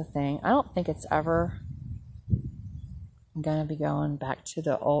here's the thing. I don't think it's ever going to be going back to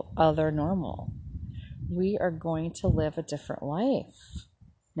the other normal. We are going to live a different life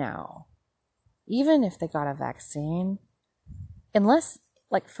now. Even if they got a vaccine, unless,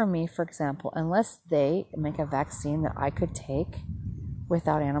 like for me, for example, unless they make a vaccine that I could take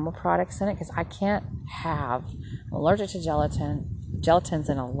without animal products in it, because I'm allergic to gelatin. Gelatin's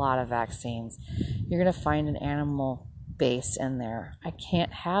in a lot of vaccines. You're going to find an animal base in there. I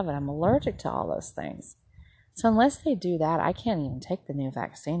can't have it. I'm allergic to all those things. So unless they do that, I can't even take the new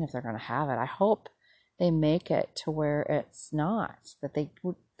vaccine if they're going to have it. I hope they make it to where it's not, that they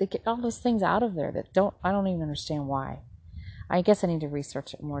get all those things out of there I don't even understand why. I guess I need to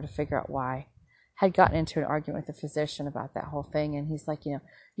research it more to figure out why. I had gotten into an argument with a physician about that whole thing, and he's like, you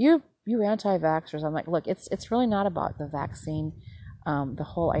anti-vaxxers. I'm like, look, it's really not about the vaccine, the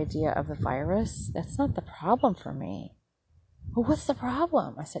whole idea of the virus. That's not the problem for me. Well, what's the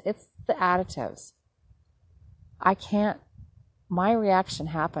problem? I said, it's the additives. My reaction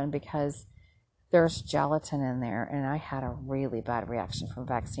happened because there's gelatin in there, and I had a really bad reaction from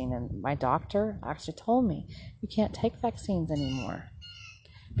vaccine, and my doctor actually told me, you can't take vaccines anymore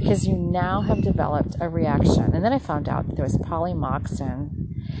because you now have developed a reaction. And then I found out that there was polymyxin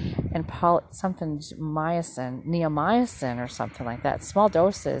and neomycin or something like that, small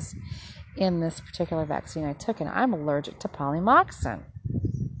doses in this particular vaccine I took, and I'm allergic to polymyxin.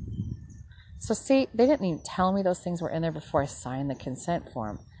 So see, they didn't even tell me those things were in there before I signed the consent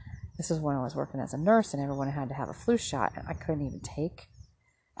form. This was when I was working as a nurse, and everyone had to have a flu shot, and I couldn't even take.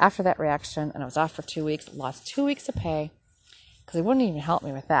 After that reaction, and I was off for 2 weeks, lost 2 weeks of pay, because they wouldn't even help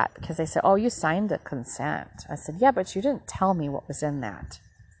me with that, because they said, oh, you signed the consent. I said, yeah, but you didn't tell me what was in that.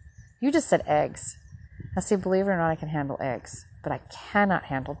 You just said eggs. I said, believe it or not, I can handle eggs, but I cannot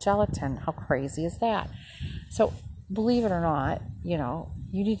handle gelatin. How crazy is that? So believe it or not, you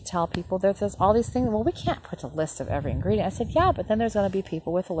need to tell people that there's all these things. Well, we can't put a list of every ingredient. I said, yeah, but then there's going to be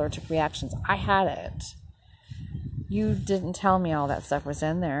people with allergic reactions. I had it. You didn't tell me all that stuff was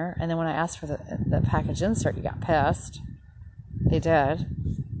in there. And then when I asked for the package insert, you got pissed. They did.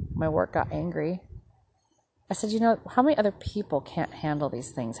 My work got angry. I said, how many other people can't handle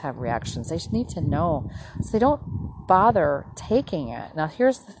these things, have reactions? They just need to know. So they don't bother taking it. Now,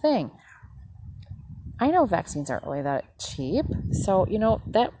 here's the thing. I know vaccines aren't really that cheap. So,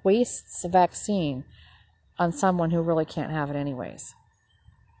 that wastes a vaccine on someone who really can't have it anyways.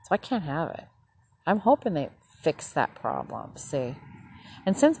 So I can't have it. I'm hoping they fix that problem, see?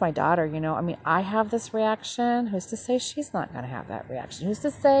 And since my daughter, I have this reaction, who's to say she's not going to have that reaction? Who's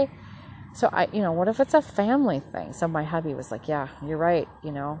to say? So what if it's a family thing? So my hubby was like, yeah, you're right,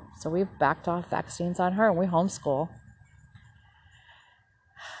 So we've backed off vaccines on her, and we homeschool.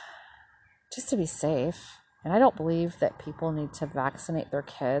 Just to be safe. And I don't believe that people need to vaccinate their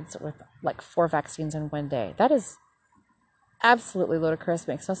kids with 4 vaccines in one day. That is absolutely ludicrous.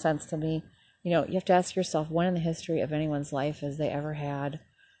 Makes no sense to me. You have to ask yourself, when in the history of anyone's life has they ever had,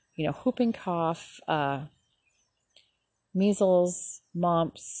 whooping cough, measles,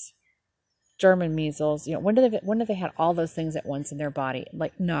 mumps, German measles? When have they had all those things at once in their body?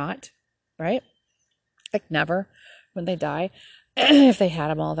 Not, right? Never. When they die. If they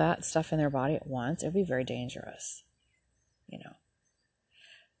had all that stuff in their body at once, it would be very dangerous,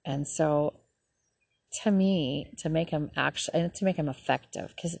 And so, to me, to make them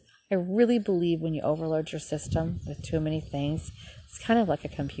effective, because I really believe when you overload your system with too many things, it's kind of like a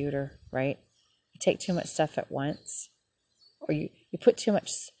computer, right? You take too much stuff at once, or you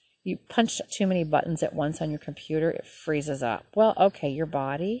punch too many buttons at once on your computer, it freezes up. Well, okay, your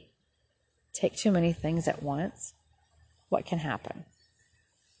body, take too many things at once. What can happen?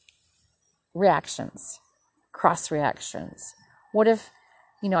 Reactions, cross reactions. What if,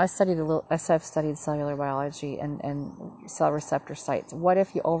 I've studied cellular biology and cell receptor sites. What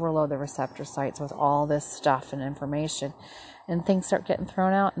if you overload the receptor sites with all this stuff and information, and things start getting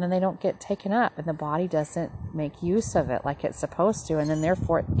thrown out, and then they don't get taken up, and the body doesn't make use of it like it's supposed to, and then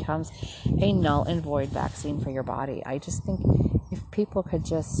therefore it becomes a null and void vaccine for your body. I just think if people could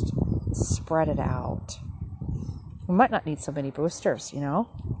just spread it out, We might not need so many boosters, you know?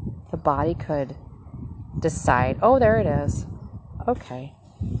 The body could decide, oh, there it is. Okay.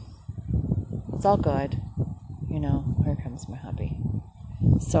 It's all good. You know, here comes my hubby.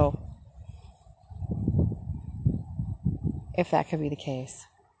 So, if that could be the case,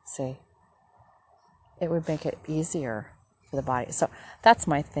 see, it would make it easier for the body. So, that's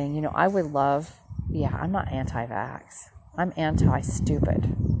my thing. You know, I would love, I'm not anti-vax. I'm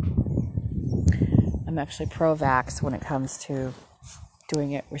anti-stupid. I'm actually pro-vax when it comes to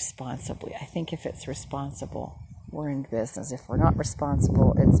doing it responsibly. I think if it's responsible, we're in business. If we're not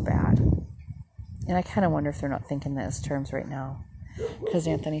responsible, it's bad. And I kind of wonder if they're not thinking those terms right now. Because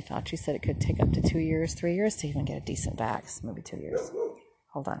Anthony Fauci said it could take up to 2 years, 3 years to even get a decent vax. Maybe 2 years.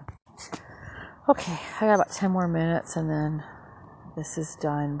 Hold on. Okay, I got about 10 more minutes and then this is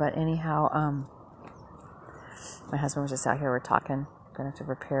done. But anyhow, my husband was just out here. We're talking. Going to have to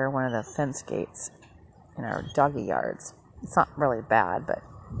repair one of the fence gates in our doggy yards. It's not really bad, but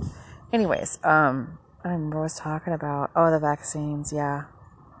anyways, I don't remember what I was talking about. Oh, the vaccines, yeah.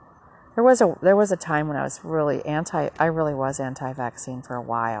 There was a time when I was really anti-vaccine for a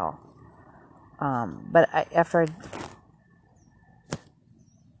while. But after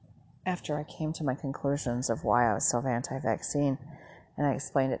I came to my conclusions of why I was so anti-vaccine, and I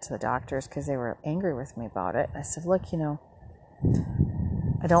explained it to the doctors because they were angry with me about it. I said, look, you know,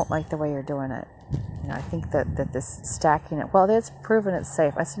 I don't like the way you're doing it. You know, I think that this stacking it, well, it's proven it's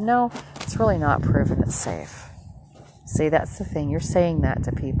safe. I said, no, it's really not proven it's safe. See, that's the thing. You're saying that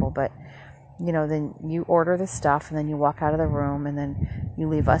to people, but, you know, then you order the stuff, and then you walk out of the room, and then you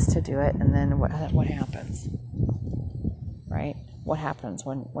leave us to do it, and then what happens? Right? What happens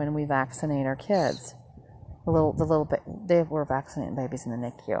when we vaccinate our kids? The little bit, they were vaccinating babies in the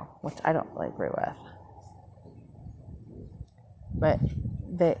NICU, which I don't really agree with. But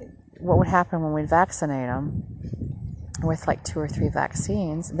what would happen when we vaccinate them with like 2 or 3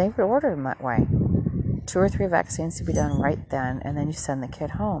 vaccines? They would order them that way. 2 or 3 vaccines to be done right then, and then you send the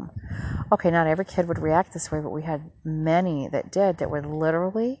kid home. Okay, not every kid would react this way, but we had many that did, that would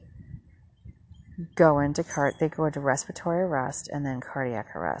literally go into respiratory arrest and then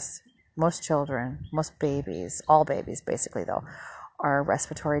cardiac arrest. Most children, most babies, all babies basically though, are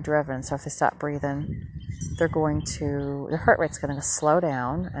respiratory driven. So if they stop breathing, their heart rate's going to slow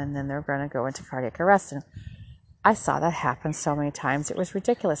down, and then they're going to go into cardiac arrest. And I saw that happen so many times. It was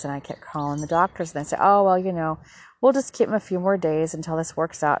ridiculous. And I kept calling the doctors, and they said, oh, well, you know, we'll just keep them a few more days until this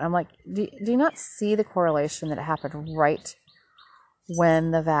works out. And I'm like, do you not see the correlation that it happened right when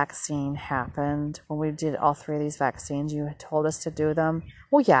the vaccine happened? When we did all 3 of these vaccines, you had told us to do them.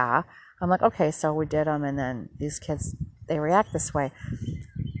 Well, yeah. I'm like, okay, so we did them, and then these kids, they react this way.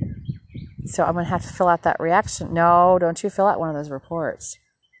 So I'm going to have to fill out that reaction. No, don't you fill out one of those reports.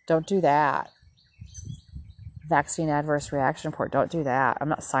 Don't do that. Vaccine adverse reaction report. Don't do that. I'm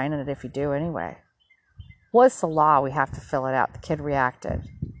not signing it if you do anyway. Well, it's the law. We have to fill it out. The kid reacted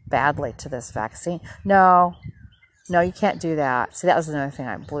badly to this vaccine. No, you can't do that. See, that was another thing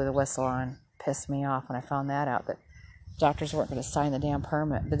I blew the whistle on. Pissed me off when I found that out, that doctors weren't going to sign the damn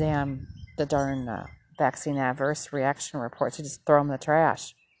permit, the darn vaccine adverse reaction reports. You just throw them in the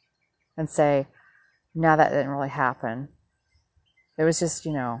trash and say, no, that didn't really happen. It was just,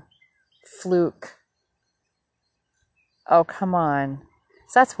 you know, fluke. Oh, come on.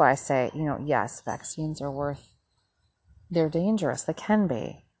 So that's why I say, you know, yes, vaccines are they're dangerous. They can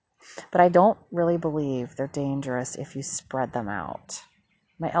be. But I don't really believe they're dangerous if you spread them out.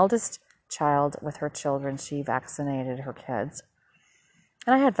 My eldest child, with her children, she vaccinated her kids.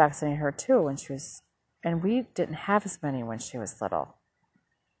 And I had vaccinated her too and we didn't have as many when she was little,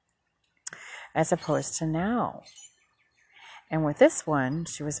 as opposed to now. And with this one,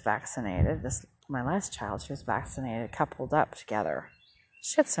 she was vaccinated. My last child, she was vaccinated, coupled up together.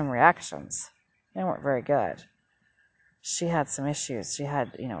 She had some reactions. They weren't very good. She had some issues. She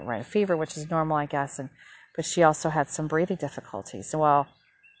had, you know, rhino fever, which is normal, I guess, but she also had some breathing difficulties. Well,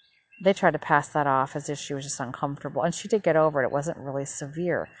 they tried to pass that off as if she was just uncomfortable, and she did get over it. It wasn't really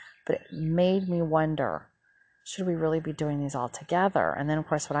severe, but it made me wonder, should we really be doing these all together? And then, of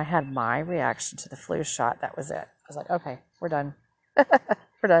course, when I had my reaction to the flu shot, that was it. I was like, okay, we're done.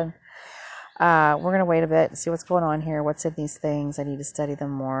 We're done. We're going to wait a bit and see what's going on here. What's in these things? I need to study them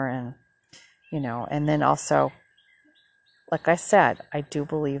more. And, you know, and then also, like I said, I do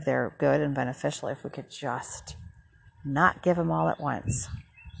believe they're good and beneficial if we could just not give them all at once.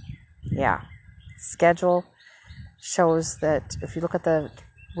 Yeah. Schedule shows that if you look at the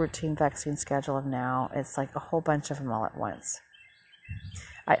routine vaccine schedule of now, it's like a whole bunch of them all at once.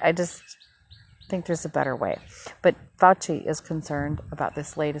 think there's a better way. But Fauci is concerned about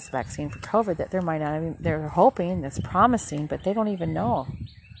this latest vaccine for COVID that there might not even, they're hoping it's promising, but they don't even know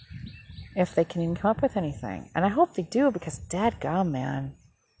if they can even come up with anything. And I hope they do, because dadgum, man,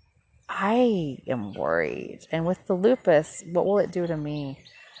 I am worried. And with the lupus, what will it do to me?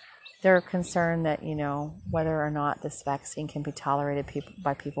 They're concerned that, whether or not this vaccine can be tolerated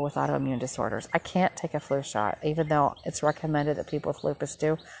by people with autoimmune disorders. I can't take a flu shot, even though it's recommended that people with lupus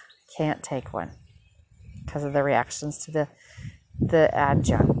do. Can't take one because of the reactions to the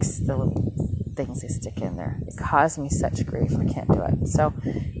adjuncts, the things they stick in there. It caused me such grief. I can't do it. So,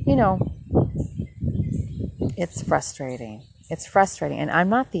 it's frustrating. It's frustrating. And I'm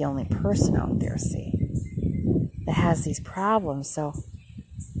not the only person out there, that has these problems. So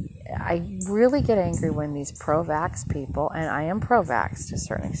I really get angry when these pro-vax people, and I am pro-vax to a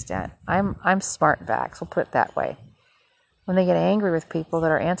certain extent. I'm smart vax, we'll put it that way. When they get angry with people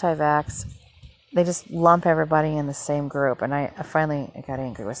that are anti-vax, they just lump everybody in the same group. And I finally got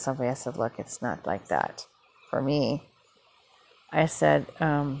angry with somebody. I said, look, it's not like that for me. I said,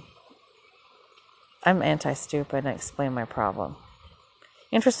 I'm anti-stupid, and I explained my problem.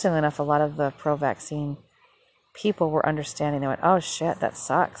 Interestingly enough, a lot of the pro-vaccine people were understanding. They went, oh shit, that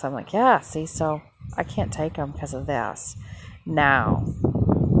sucks. I'm like, yeah, see, so I can't take them because of this. Now,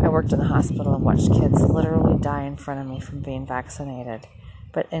 I worked in the hospital and watched kids literally die in front of me from being vaccinated.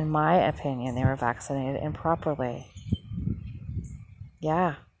 But in my opinion, they were vaccinated improperly.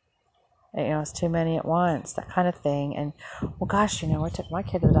 Yeah. It's too many at once, that kind of thing. And, well, gosh, I took my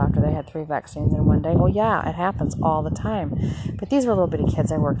kid to the doctor. They had 3 vaccines in one day. Well, yeah, it happens all the time. But these were little bitty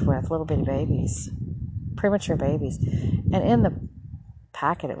kids I worked with, little bitty babies, premature babies. And in the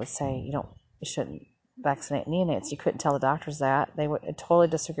packet, it would say, you shouldn't vaccinate neonates. You couldn't tell the doctors that. They would totally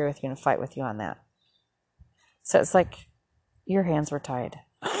disagree with you and fight with you on that. So it's like your hands were tied.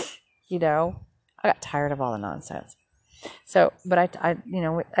 I got tired of all the nonsense. So, but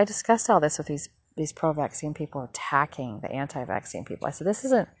I discussed all this with these pro-vaccine people attacking the anti-vaccine people. I said, this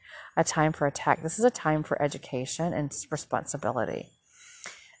isn't a time for attack. This is a time for education and responsibility.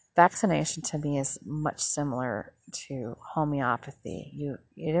 Vaccination to me is much similar to homeopathy.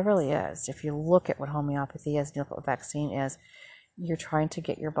 It really is. If you look at what homeopathy is, and you look at what vaccine is, you're trying to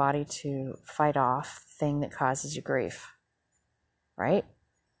get your body to fight off the thing that causes you grief, right?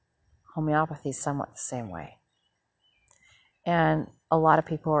 Homeopathy is somewhat the same way. And a lot of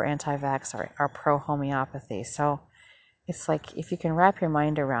people who are anti-vax are pro-homeopathy. So it's like, if you can wrap your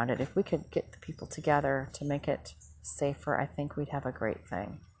mind around it, if we could get the people together to make it safer, I think we'd have a great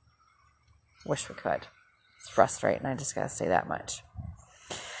thing. Wish we could. It's frustrating, I just got to say that much.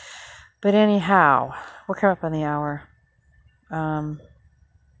 But anyhow, we're coming up on the hour. I'm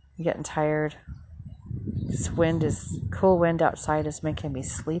getting tired. This cool wind outside is making me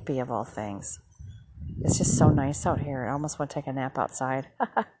sleepy, of all things. It's just so nice out here. I almost want to take a nap outside.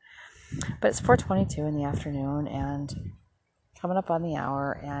 But it's 4:22 in the afternoon and coming up on the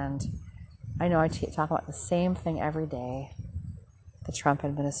hour. And I know I talk about the same thing every day. The Trump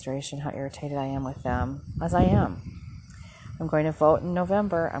administration, how irritated I am with them, as I am. I'm going to vote in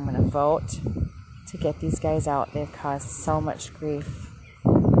November. I'm going to vote to get these guys out. They've caused so much grief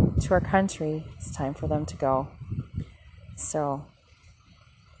to our country. It's time for them to go. So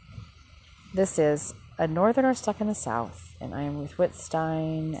this is A Northerner Stuck in the South, and I am Ruth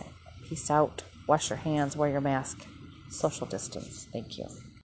Whitstein. Peace out. Wash your hands. Wear your mask. Social distance. Thank you.